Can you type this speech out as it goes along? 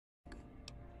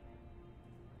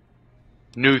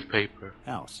Newspaper.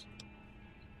 House.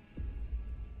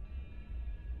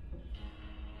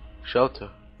 Shelter.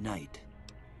 Night.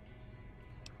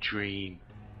 Dream.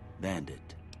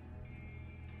 Bandit.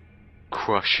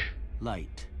 Crush.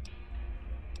 Light.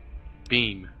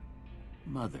 Beam.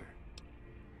 Mother.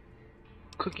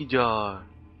 Cookie jar.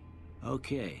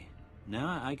 Okay.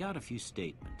 Now I got a few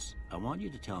statements. I want you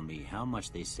to tell me how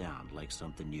much they sound like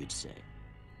something you'd say.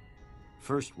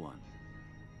 First one.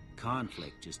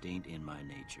 Conflict just ain't in my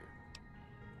nature.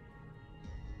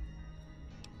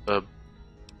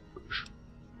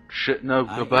 Shit, no,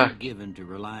 go I back. am given to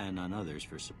relying on others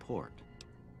for support.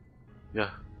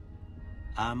 Yeah,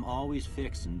 I'm always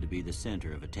fixing to be the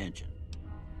center of attention.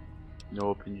 no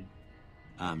opinion.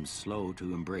 I'm slow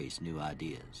to embrace new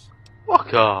ideas.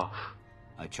 Fuck off.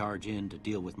 I charge in to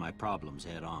deal with my problems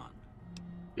head on.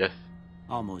 Yes,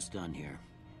 Almost done here.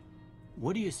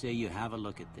 What do you say you have a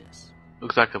look at this?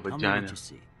 looks like a Tell me vagina. what you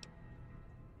see.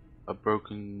 A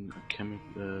broken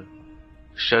chemical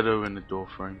shadow in the door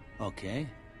frame. Okay.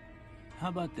 How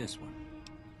about this one?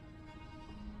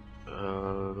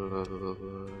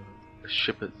 A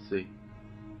ship at sea.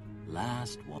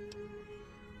 Last one.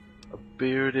 A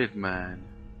bearded man.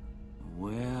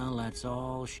 Well, that's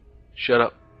all. Shut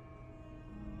up.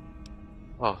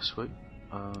 Oh, sweet.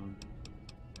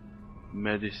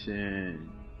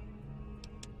 Medicine.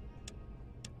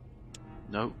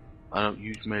 Nope. I don't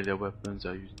use melee weapons.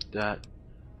 I use that.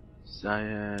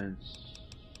 Science.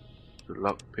 The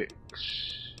lockpicks.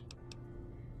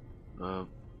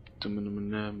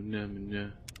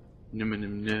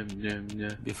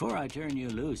 Before I turn you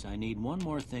loose, I need one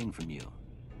more thing from you.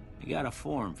 I got a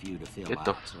form for you to fill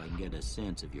out so I can get a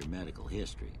sense of your medical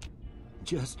history.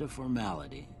 Just a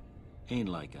formality. Ain't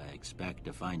like I expect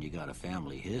to find you got a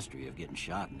family history of getting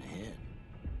shot in the head.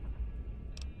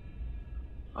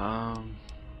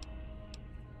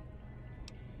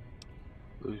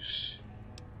 Loose.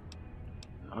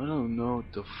 I don't know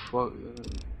what the fuck.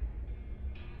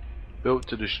 Built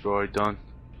to destroy, done.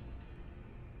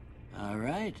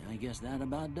 Alright, I guess that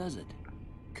about does it.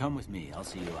 Come with me, I'll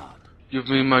see you out. Give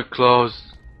me my claws.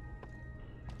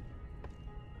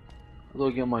 How do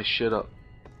I get my shit up?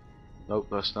 Nope,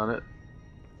 that's not it.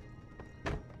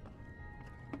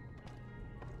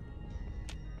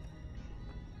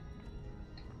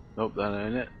 Nope, that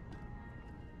ain't it.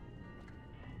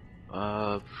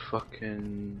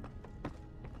 Fucking.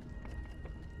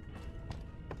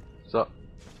 What's up?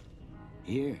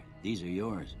 Here, these are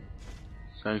yours.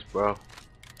 Thanks, bro.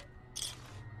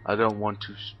 I don't want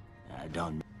to. I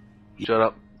don't... Shut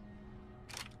up.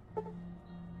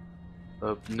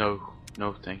 No.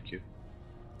 No, thank you.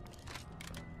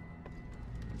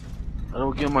 I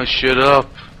don't get my shit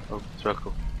up. Oh,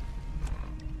 circle.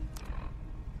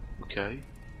 Okay.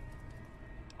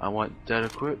 I want that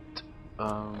equipped.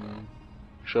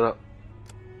 Shut up.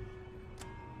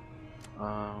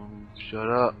 Shut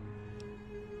up.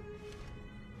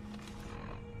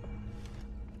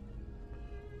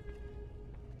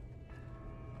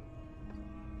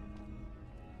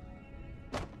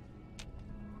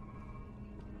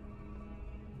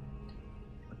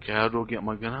 Okay, how do I get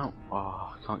my gun out? Oh,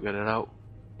 I can't get it out.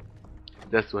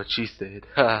 That's what she said.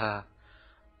 Haha.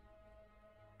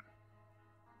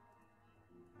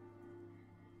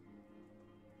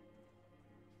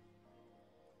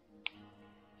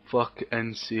 Fuck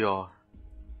NCR.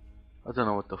 I don't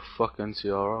know what the fuck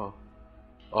NCR are.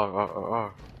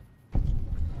 R.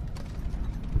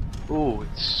 Oh,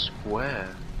 it's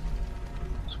square.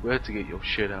 Square to get your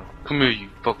shit out. Come here, you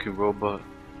fucking robot.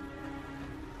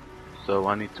 So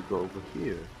I need to go over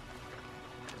here.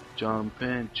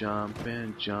 Jumping.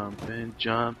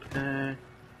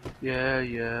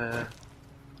 Yeah.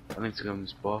 I need to go in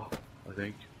this bar, I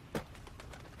think.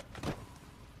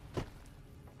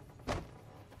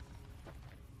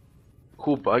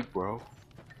 Cool bike, bro.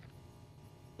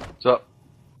 What's up?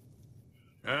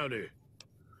 Howdy.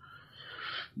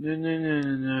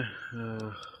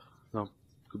 No,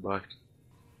 goodbye.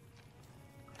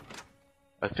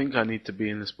 I think I need to be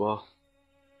in this bar.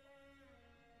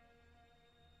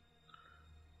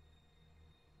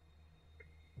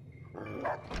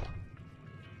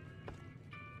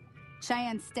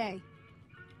 Cheyenne, stay.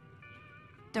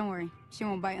 Don't worry, she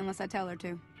won't bite unless I tell her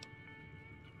to.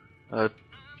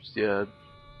 Yeah,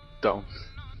 don't.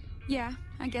 Yeah,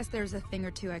 I guess there's a thing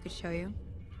or two I could show you.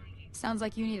 Sounds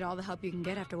like you need all the help you can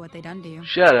get after what they done to you.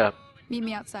 Shut up. Meet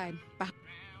me outside. Bye.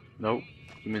 Nope,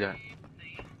 give me that.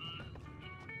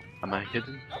 Am I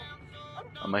hidden?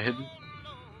 Am I hidden?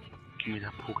 Give me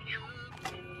that pool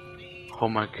cue. Oh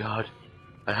my god,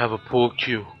 I have a pool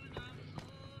cue.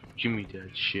 Give me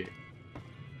that shit.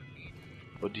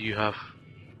 What do you have?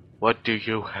 What do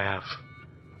you have?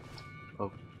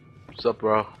 Oh, what's up,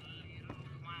 bro?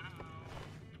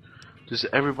 Does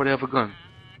everybody have a gun?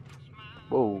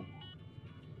 Whoa.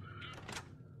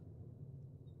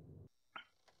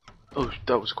 Oh,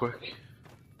 that was quick.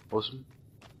 Awesome.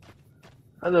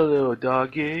 Hello, little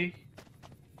doggy.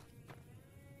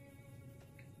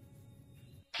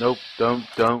 Nope, don't.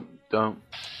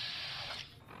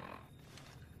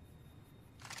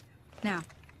 Now,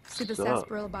 see the Sup?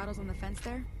 sarsaparilla bottles on the fence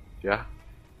there? Yeah?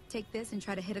 Take this and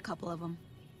try to hit a couple of them.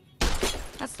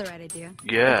 That's the right idea.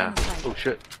 Yeah. Get down the sight. Oh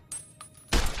shit.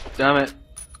 Damn it.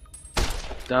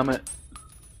 Damn it.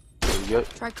 There you go.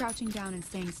 Try crouching down and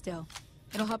staying still.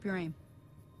 It'll help your aim.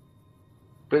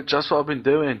 Bitch, that's what I've been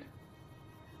doing.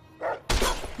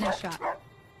 Nice shot.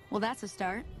 Well, that's a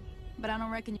start. But I don't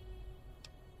reckon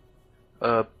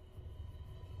you...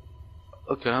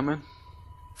 Okay, I'm in.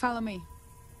 Follow me.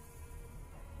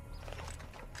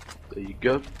 There you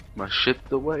go. My shit's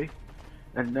away.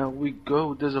 And now we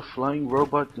go. There's a flying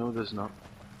robot. No, there's not.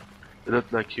 It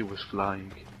looked like he was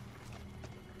flying.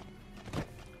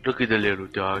 Look at the little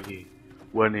doggy.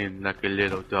 Went in like a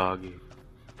little doggy.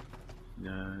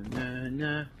 Na na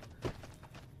na.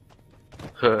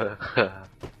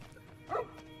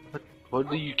 What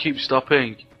do you keep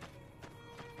stopping?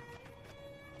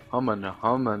 Humana,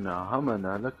 humana,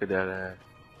 humana. Look at that ass.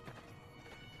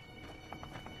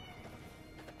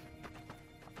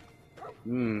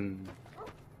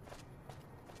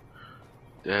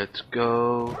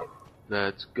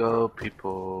 Let's go,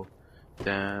 people.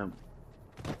 Damn,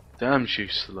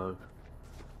 she's slow.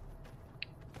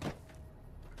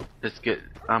 Let's get.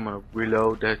 I'm gonna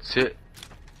reload. That's it.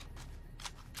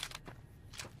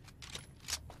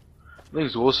 I think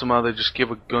it's awesome how they just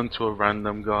give a gun to a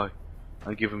random guy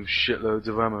and give him shitloads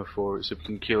of ammo for it so he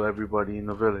can kill everybody in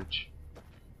the village.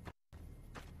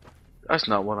 That's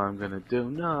not what I'm gonna do.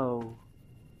 No,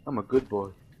 I'm a good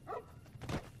boy.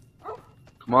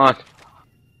 Come on.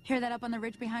 Hear that up on the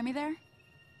ridge behind me there?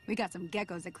 We got some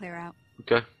geckos to clear out.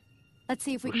 Okay. Let's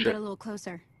see if we can get a little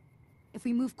closer. If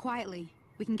we move quietly,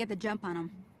 we can get the jump on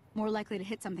them. More likely to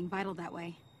hit something vital that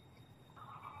way.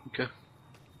 Okay.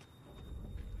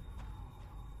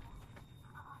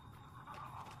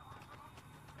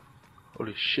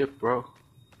 Holy shit, bro.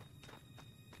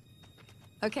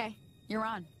 Okay, you're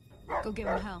on. Go give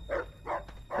him hell.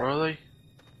 Where are they?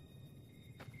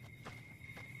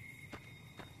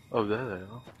 Oh, there they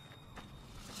are.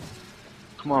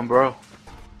 Come on, bro.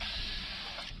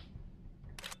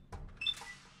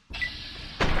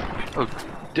 Oh,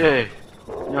 dare.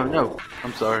 No,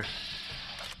 I'm sorry.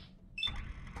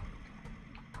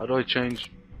 How do I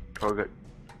change target?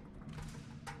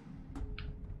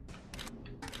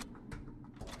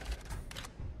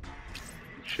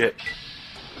 Shit.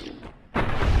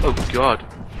 Oh god.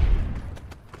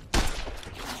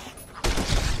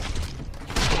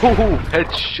 Oh,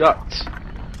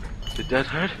 headshot. Did that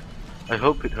hurt? I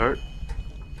hope it hurt.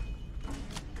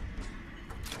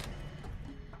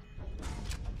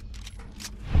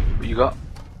 What you got?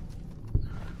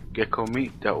 Gecko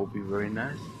meat, that will be very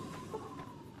nice.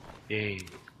 Yay.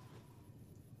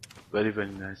 Very,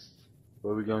 very nice.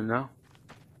 Where are we going now?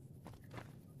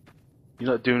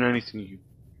 You're not doing anything, you.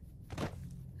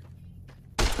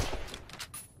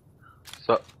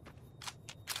 Sup?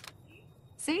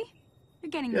 See? You're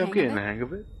getting Yeah, I'm getting the hang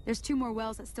of it. There's 2 more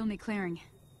wells that still need clearing.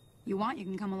 You want, you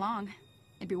can come along.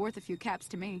 It'd be worth a few caps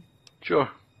to me. Sure.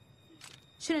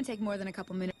 Shouldn't take more than a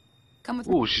couple minutes. Come with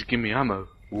me. Ooh, she's giving me ammo.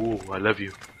 Ooh, I love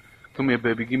you. Come here,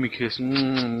 baby. Give me a kiss.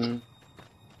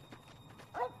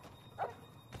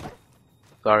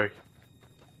 Sorry.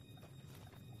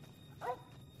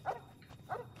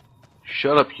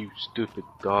 Shut up, you stupid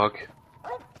dog.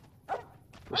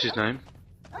 What's his name?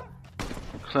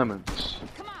 Clemens.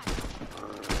 Come on.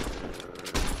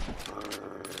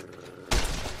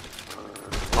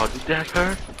 Oh, did that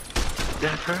hurt? Did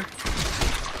that hurt?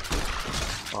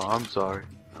 Oh, I'm sorry.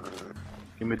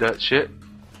 Give me that shit.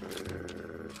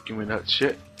 Give me that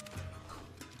shit.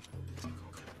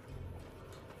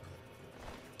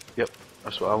 Yep,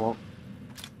 that's what I want.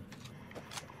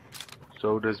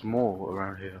 So there's more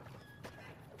around here.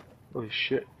 Holy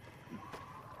shit.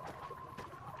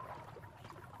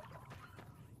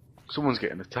 Someone's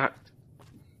getting attacked.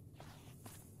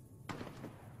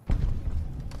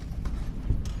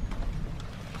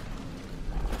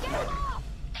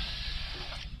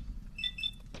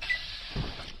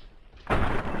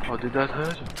 Oh, did that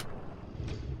hurt?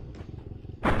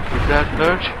 Did that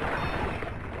hurt?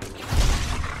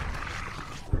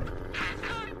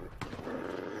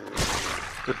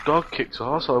 The dog kicks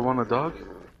ass, I want a dog.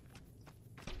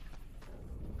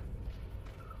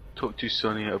 talk to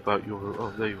Sonny about your...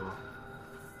 Oh, there you are.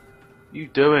 What are you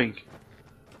doing?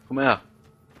 Come here.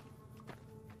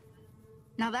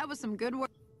 Now that was some good work.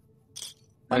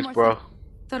 Thanks, bro.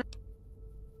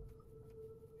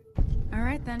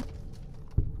 Alright then.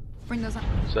 Bring those on.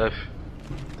 Safe.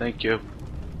 Thank you.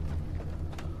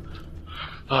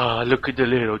 Ah, look at the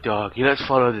little doggy. Let's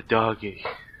follow the doggy.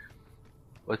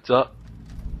 What's up?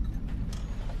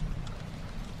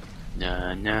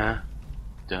 Na na.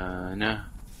 Da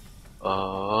na.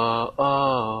 Oh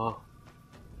oh.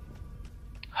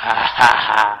 Ha ha